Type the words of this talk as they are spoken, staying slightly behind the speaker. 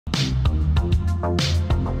Hey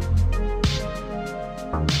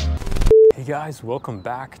guys, welcome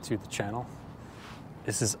back to the channel.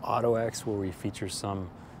 This is Ottoex, where we feature some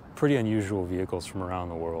pretty unusual vehicles from around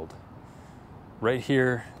the world. Right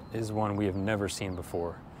here is one we have never seen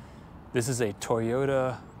before. This is a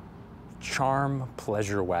Toyota Charm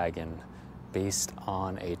pleasure wagon based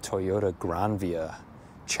on a Toyota Granvia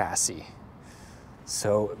chassis.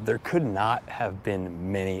 So there could not have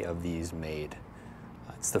been many of these made.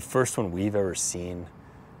 It's the first one we've ever seen.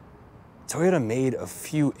 Toyota made a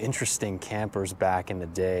few interesting campers back in the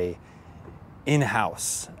day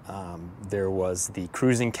in-house. There was the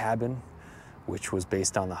cruising cabin, which was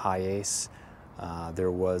based on the Hi-Ace.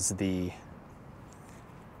 There was the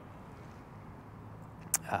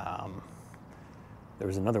there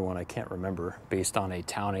was another one I can't remember, based on a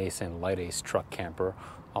Town Ace and Light Ace truck camper.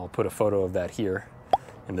 I'll put a photo of that here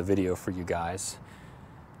in the video for you guys.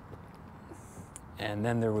 And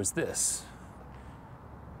then there was this,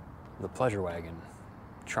 the pleasure wagon,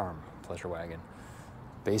 Charm pleasure wagon,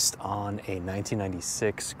 based on a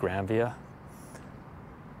 1996 Granvia.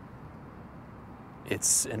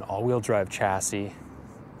 It's an all-wheel drive chassis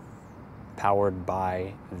powered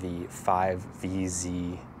by the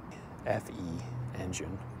 5VZ FE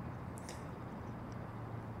engine.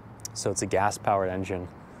 So it's a gas-powered engine,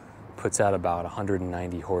 puts out about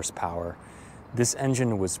 190 horsepower. This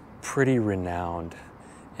engine was pretty renowned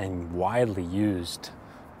and widely used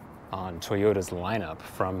on Toyota's lineup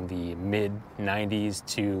from the mid-90s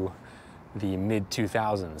to the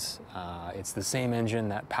mid-2000s. It's the same engine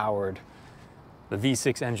that powered the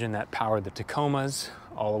V6 engine that powered the Tacomas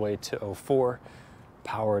all the way to 04,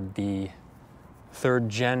 powered the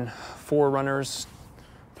third-gen 4Runners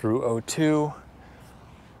through 02.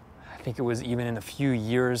 I think it was even in a few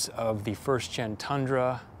years of the first-gen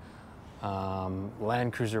Tundra,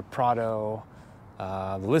 Land Cruiser Prado.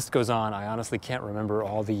 The list goes on. I honestly can't remember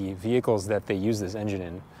all the vehicles that they use this engine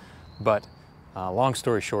in, but long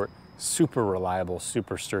story short, super reliable,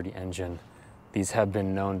 super sturdy engine. These have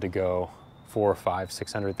been known to go 400, 500,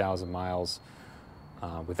 600,000 miles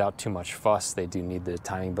without too much fuss. They do need the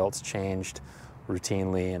timing belts changed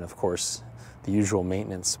routinely, and of course the usual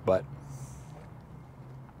maintenance, but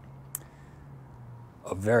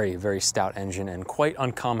a very, very stout engine and quite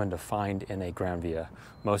uncommon to find in a Granvia.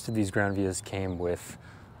 Most of these Granvias came with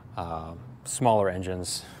smaller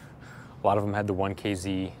engines. A lot of them had the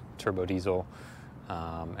 1KZ turbo diesel,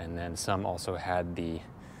 and then some also had the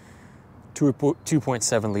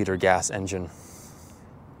 2.7 liter gas engine.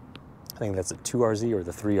 I think that's a 2RZ or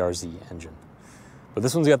the 3RZ engine. But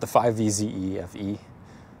this one's got the 5VZE FE,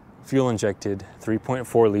 fuel injected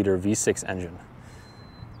 3.4 liter V6 engine.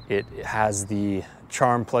 It has the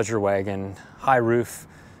Charm pleasure wagon, high roof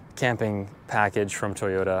camping package from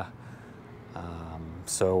Toyota.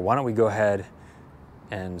 So why don't we go ahead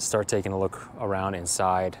and start taking a look around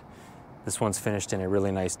inside. This one's finished in a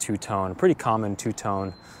really nice two-tone, pretty common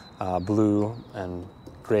two-tone blue and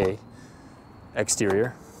gray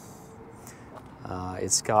exterior.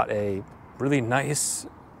 It's got a really nice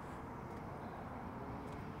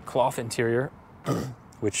cloth interior,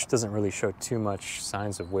 which doesn't really show too much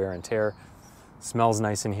signs of wear and tear. Smells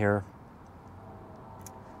nice in here.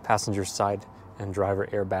 Passenger side and driver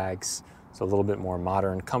airbags, so a little bit more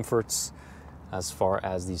modern comforts as far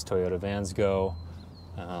as these Toyota vans go.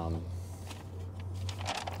 You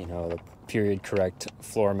know, the period correct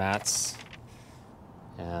floor mats,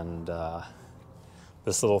 and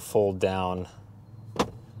this little fold down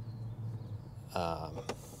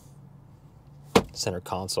center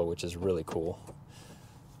console, which is really cool.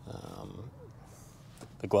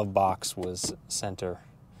 The glove box was center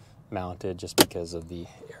mounted just because of the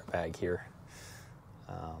airbag here.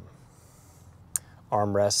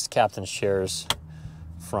 Armrest, captain's chairs,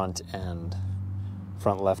 front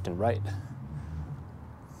left and right.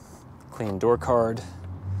 Clean door card.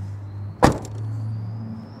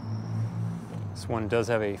 This one does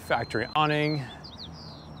have a factory awning,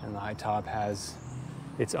 and the high top has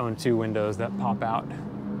its own two windows that pop out.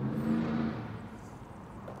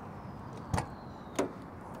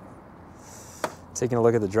 Taking a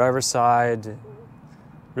look at the driver's side,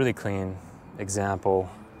 really clean example.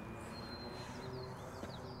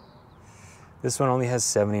 This one only has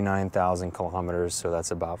 79,000 kilometers, so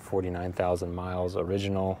that's about 49,000 miles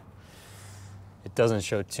original. It doesn't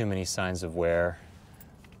show too many signs of wear.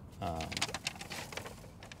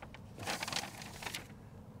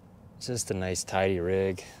 Just a nice tidy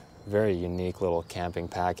rig, very unique little camping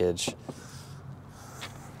package.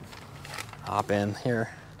 Hop in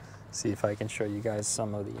here, see if I can show you guys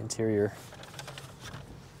some of the interior.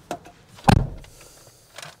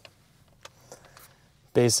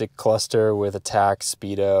 basic cluster with attack,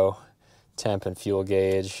 speedo, temp, and fuel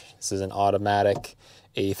gauge. This is an automatic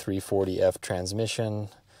A340F transmission,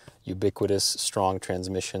 ubiquitous, strong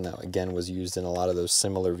transmission that again was used in a lot of those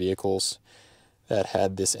similar vehicles that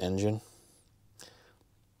had this engine.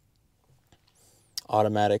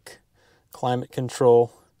 Automatic climate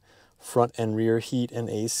control, front and rear heat and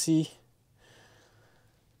AC.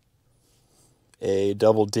 A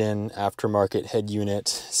double DIN aftermarket head unit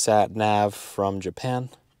sat nav from Japan.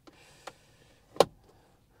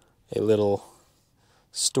 A little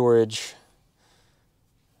storage,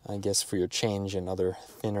 I guess, for your change and other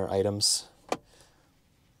thinner items.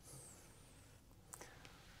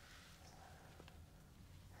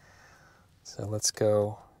 So let's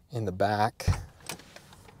go in the back.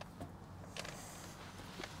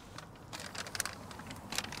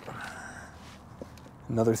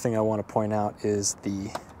 Another thing I want to point out is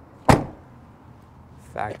the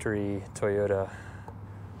factory Toyota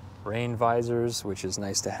rain visors, which is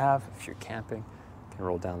nice to have if you're camping. You can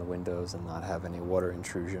roll down the windows and not have any water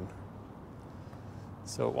intrusion.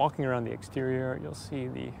 So walking around the exterior, you'll see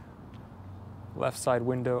the left side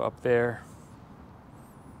window up there.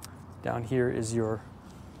 Down here is your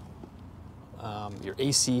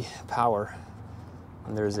AC power,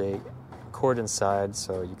 and there's a cord inside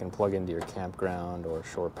so you can plug into your campground or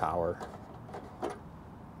shore power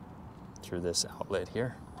through this outlet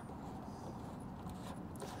here.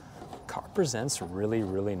 Car presents really,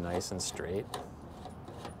 really nice and straight.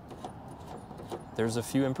 There's a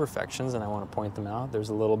few imperfections and I want to point them out. There's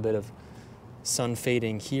a little bit of sun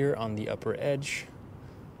fading here on the upper edge.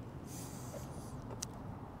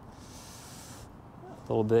 A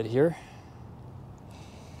little bit here.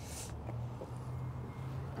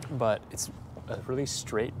 But it's a really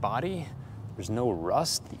straight body. There's no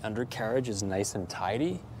rust. The undercarriage is nice and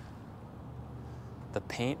tidy. The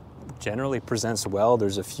paint generally presents well.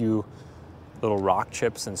 There's a few little rock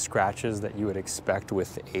chips and scratches that you would expect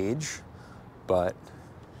with age, but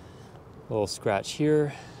a little scratch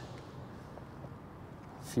here,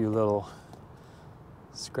 a few little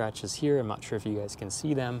scratches here. I'm not sure if you guys can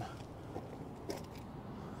see them.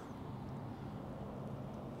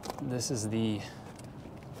 This is the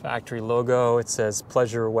factory logo. It says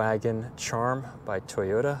Pleasure Wagon Charm by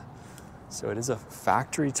Toyota. So it is a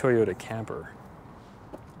factory Toyota camper.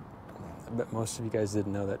 I bet most of you guys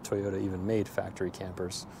didn't know that Toyota even made factory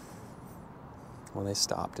campers. Well, they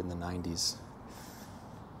stopped in the 90s,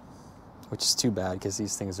 which is too bad because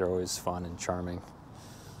these things are always fun and charming.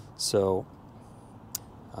 So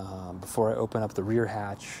before I open up the rear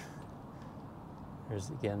hatch, there's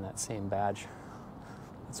again that same badge.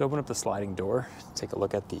 Let's open up the sliding door, take a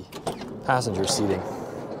look at the passenger seating.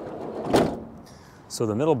 So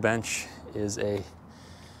the middle bench is a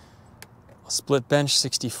split bench,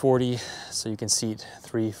 60-40, so you can seat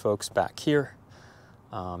 3 folks back here.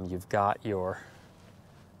 You've got your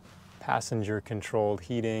passenger controlled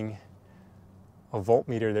heating, a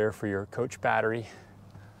voltmeter there for your coach battery,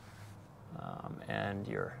 and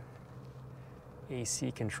your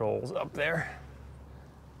AC controls up there.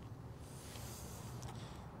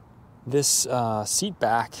 This seat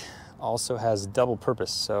back also has double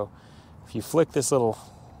purpose, so if you flick this little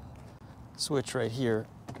switch right here,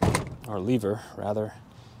 or lever rather,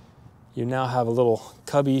 you now have a little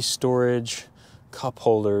cubby storage, cup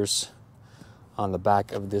holders on the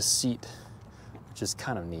back of this seat, which is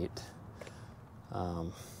kind of neat.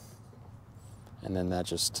 And then that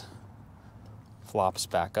just flops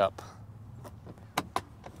back up.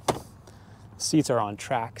 Seats are on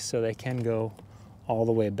track, so they can go all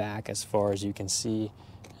the way back as far as you can see,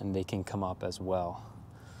 and they can come up as well.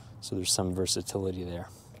 So there's some versatility there.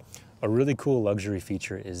 A really cool luxury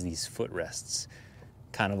feature is these footrests,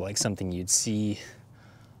 kind of like something you'd see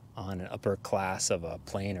on an upper class of a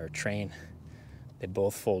plane or a train. They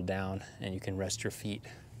both fold down and you can rest your feet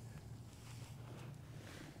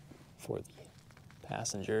for the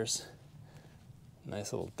passengers.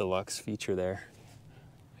 Nice little deluxe feature there.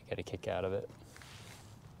 I get a kick out of it.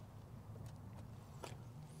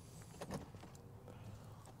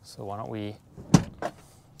 So why don't we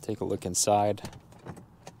take a look inside.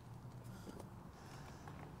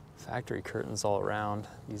 Factory curtains all around.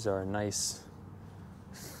 These are nice,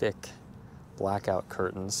 thick blackout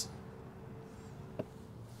curtains.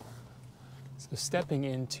 So stepping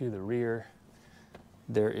into the rear,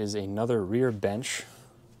 there is another rear bench,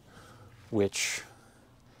 which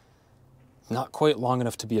not quite long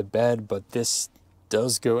enough to be a bed, but this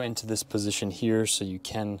does go into this position here, so you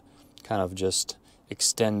can kind of just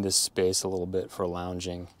extend this space a little bit for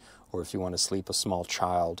lounging, or if you want to sleep a small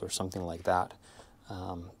child or something like that.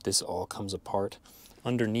 This all comes apart.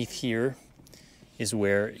 Underneath here is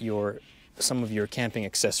where some of your camping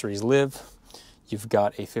accessories live. You've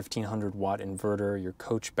got a 1500 watt inverter, your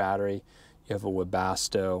coach battery, you have a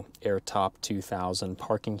Webasto Airtop 2000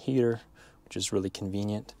 parking heater, which is really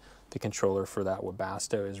convenient. The controller for that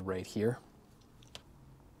Webasto is right here.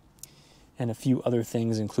 And a few other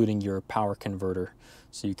things, including your power converter,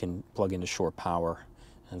 so you can plug into shore power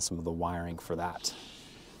and some of the wiring for that.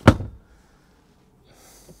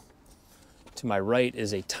 To my right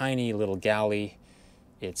is a tiny little galley.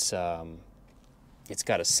 It's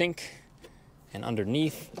got a sink, and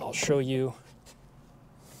underneath, I'll show you,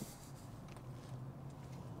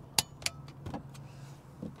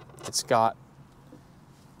 it's got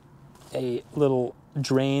a little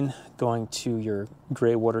drain going to your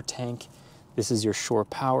gray water tank. This is your shore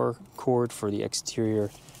power cord for the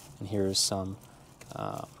exterior, and here's some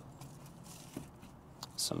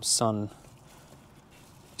sun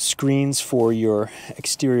screens for your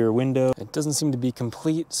exterior window. It doesn't seem to be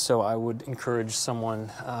complete, so I would encourage someone,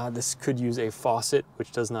 this could use a faucet,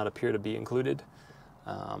 which does not appear to be included,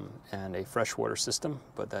 and a freshwater system,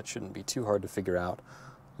 but that shouldn't be too hard to figure out.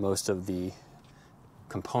 Most of the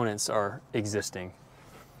components are existing.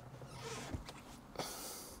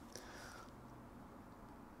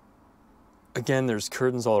 Again, there's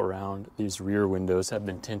curtains all around. These rear windows have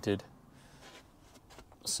been tinted.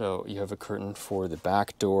 So you have a curtain for the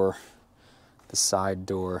back door, the side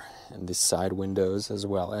door, and the side windows, as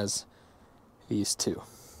well as these two.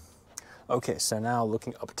 Okay, so now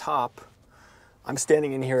looking up top, I'm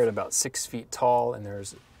standing in here at about 6 feet tall, and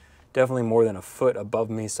there's definitely more than a foot above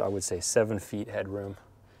me, so I would say 7 feet headroom.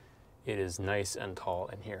 It is nice and tall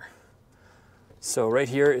in here. So right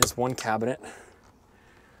here is one cabinet,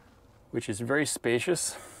 which is very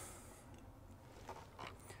spacious.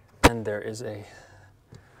 And there is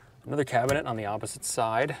another cabinet on the opposite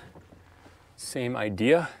side. Same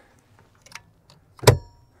idea.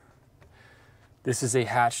 This is a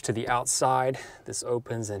hatch to the outside. This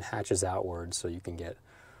opens and hatches outward so you can get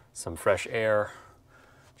some fresh air,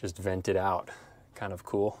 just vent it out. Kind of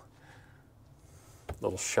cool.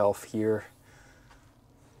 Little shelf here.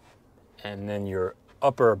 And then your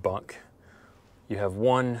upper bunk. You have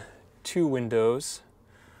two windows,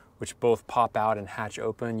 which both pop out and hatch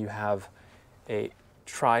open. You have a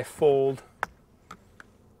tri-fold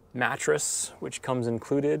mattress, which comes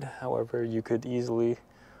included. However, you could easily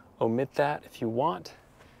omit that if you want.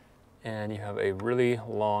 And you have a really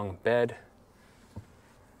long bed,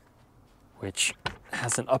 which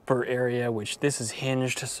has an upper area, which this is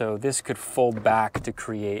hinged, so this could fold back to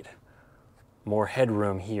create more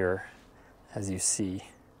headroom here, as you see.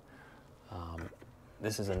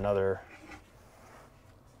 This is another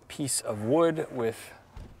piece of wood with,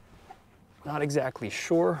 not exactly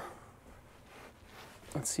sure.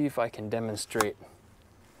 Let's see if I can demonstrate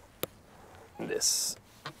this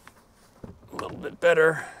a little bit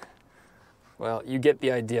better. Well, you get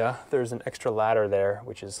the idea. There's an extra ladder there,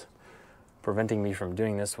 which is preventing me from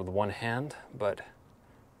doing this with one hand, but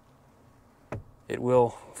it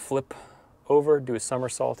will flip over, do a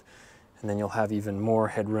somersault, and then you'll have even more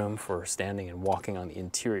headroom for standing and walking on the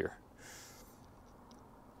interior.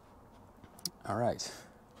 All right.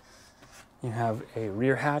 You have a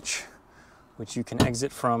rear hatch, which you can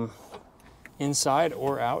exit from inside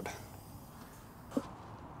or out.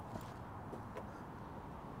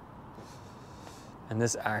 And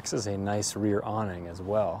this acts as a nice rear awning as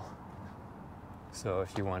well. So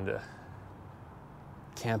if you wanted to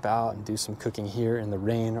camp out and do some cooking here in the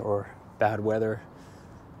rain or bad weather,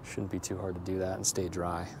 shouldn't be too hard to do that and stay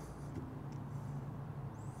dry.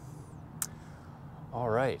 All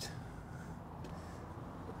right.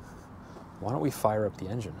 Why don't we fire up the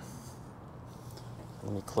engine?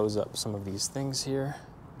 Let me close up some of these things here.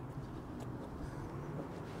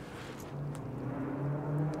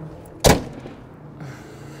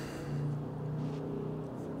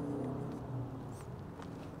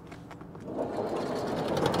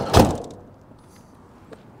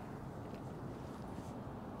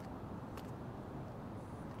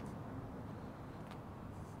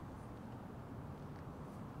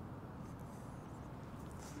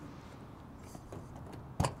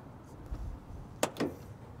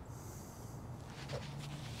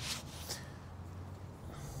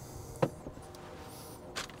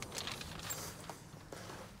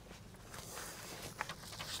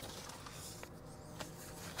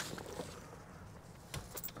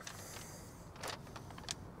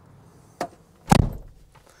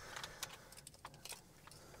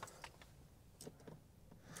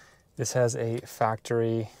 This has a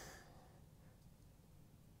factory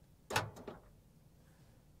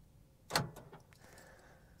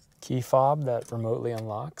key fob that remotely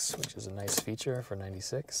unlocks, which is a nice feature for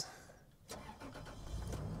 96.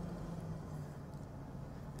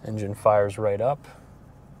 Engine fires right up.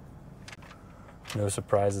 No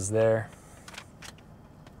surprises there.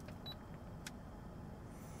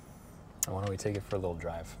 And why don't we take it for a little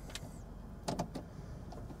drive?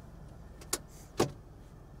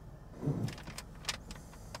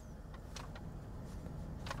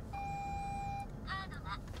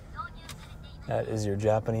 That is your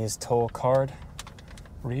Japanese toll card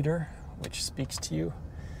reader, which speaks to you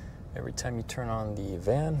every time you turn on the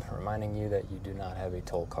van, reminding you that you do not have a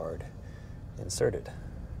toll card inserted,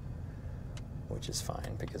 which is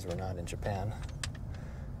fine because we're not in Japan.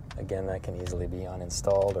 Again, that can easily be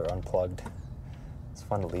uninstalled or unplugged. It's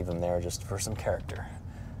fun to leave them there just for some character.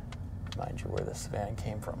 Remind you where this van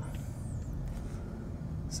came from.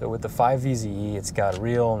 So with the 5VZE, it's got a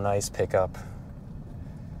real nice pickup.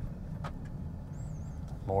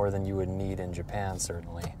 More than you would need in Japan,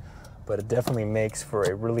 certainly. But it definitely makes for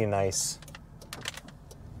a really nice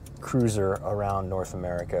cruiser around North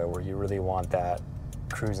America where you really want that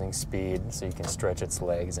cruising speed so you can stretch its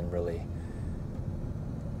legs and really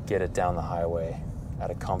get it down the highway at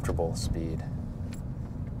a comfortable speed.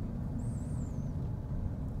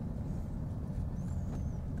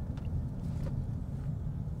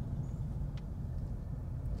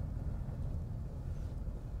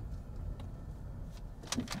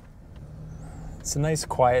 It's a nice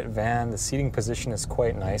quiet van. The seating position is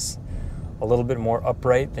quite nice. A little bit more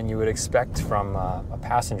upright than you would expect from a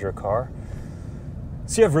passenger car.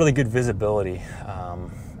 So you have really good visibility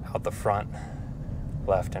out the front,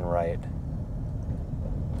 left and right.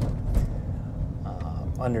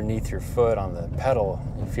 Underneath your foot on the pedal,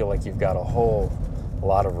 you feel like you've got a whole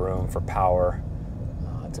lot of room for power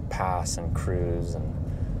to pass and cruise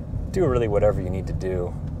and do really whatever you need to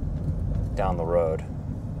do down the road.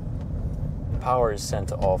 Power is sent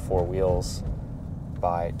to all four wheels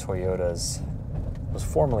by Toyota's, was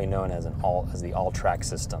formerly known as the all-track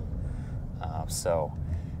system. So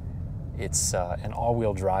it's an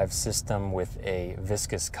all-wheel drive system with a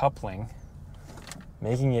viscous coupling,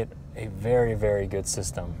 making it a very, very good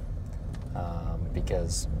system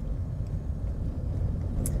because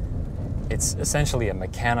it's essentially a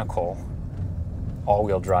mechanical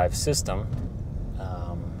all-wheel drive system.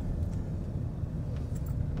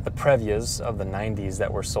 The Previas of the 90s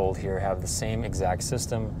that were sold here have the same exact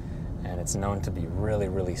system, and it's known to be really,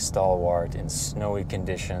 really stalwart in snowy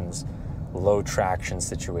conditions, low traction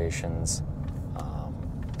situations.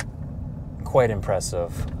 Quite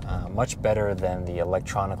impressive. Much better than the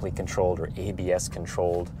electronically controlled or ABS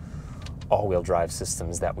controlled all-wheel drive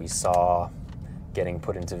systems that we saw getting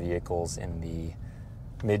put into vehicles in the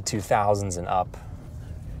mid-2000s and up.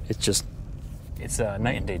 It's a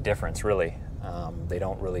night and day difference, really. They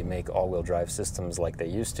don't really make all-wheel drive systems like they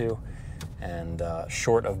used to, and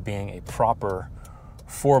short of being a proper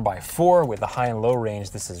 4x4 with a high and low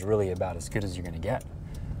range, this is really about as good as you're going to get.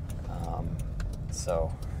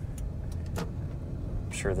 So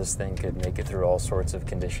I'm sure this thing could make it through all sorts of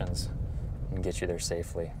conditions and get you there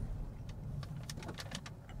safely.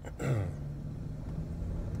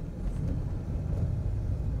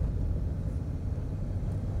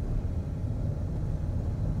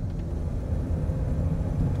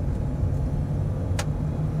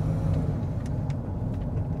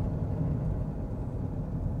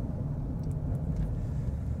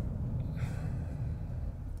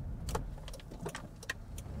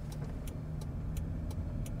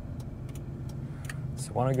 So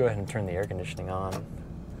I want to go ahead and turn the air conditioning on.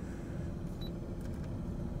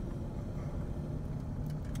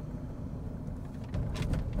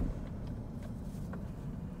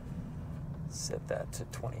 Set that to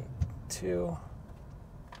 22.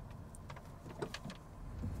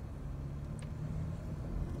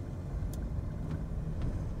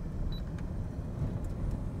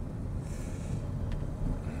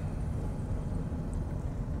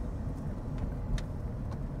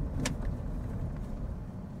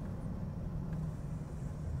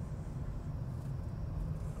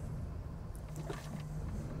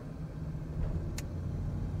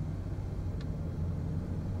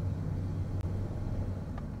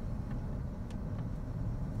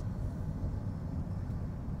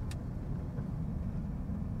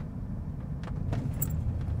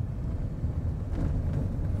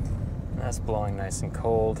 That's blowing nice and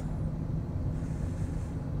cold.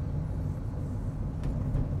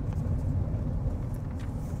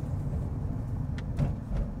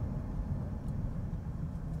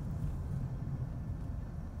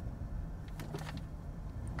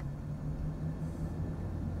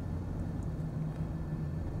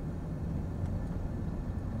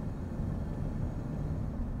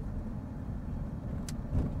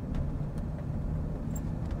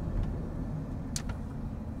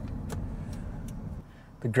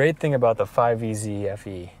 The great thing about the 5EZ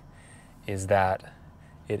FE is that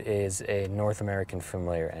it is a North American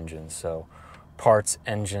familiar engine. So parts,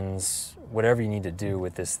 engines, whatever you need to do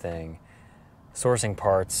with this thing, sourcing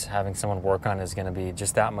parts, having someone work on it is going to be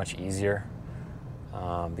just that much easier.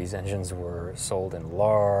 These engines were sold in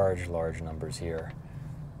large numbers here.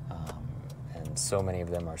 And so many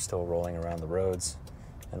of them are still rolling around the roads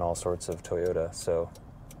in all sorts of Toyota. So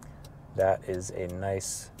that is a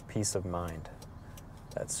nice peace of mind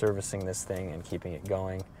that servicing this thing and keeping it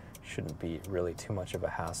going shouldn't be really too much of a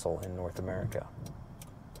hassle in North America.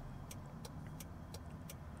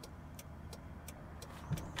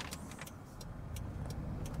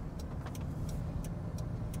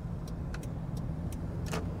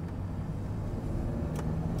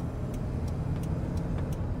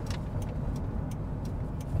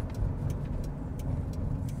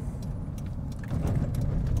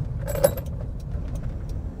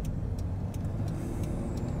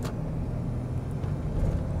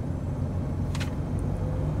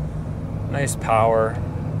 Nice power,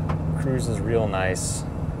 cruises real nice.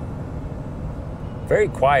 Very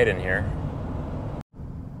quiet in here.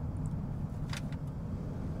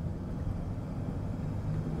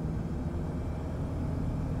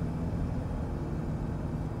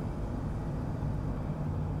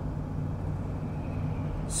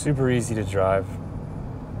 Super easy to drive.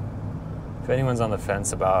 If anyone's on the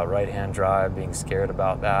fence about right-hand drive, being scared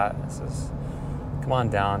about that, come on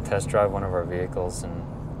down, test drive one of our vehicles, and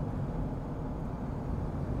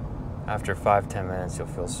after 5-10 minutes, you'll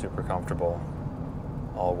feel super comfortable.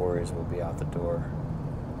 All worries will be out the door.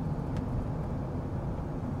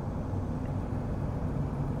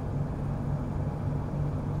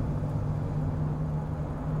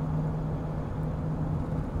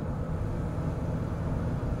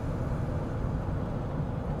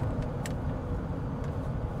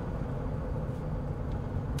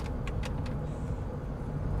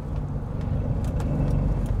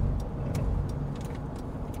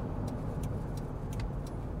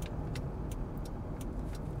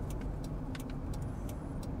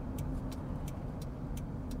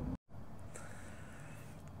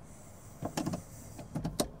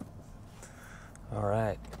 All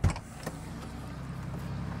right.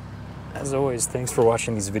 As always, thanks for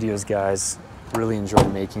watching these videos, guys. Really enjoy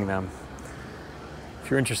making them.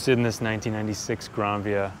 If you're interested in this 1996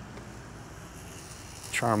 Granvia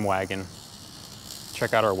Charm Wagon,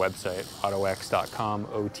 check out our website, ottoex.com,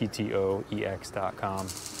 OTTOEX.com.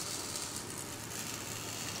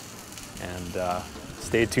 And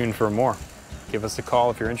stay tuned for more. Give us a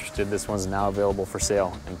call if you're interested. This one's now available for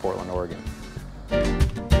sale in Portland, Oregon.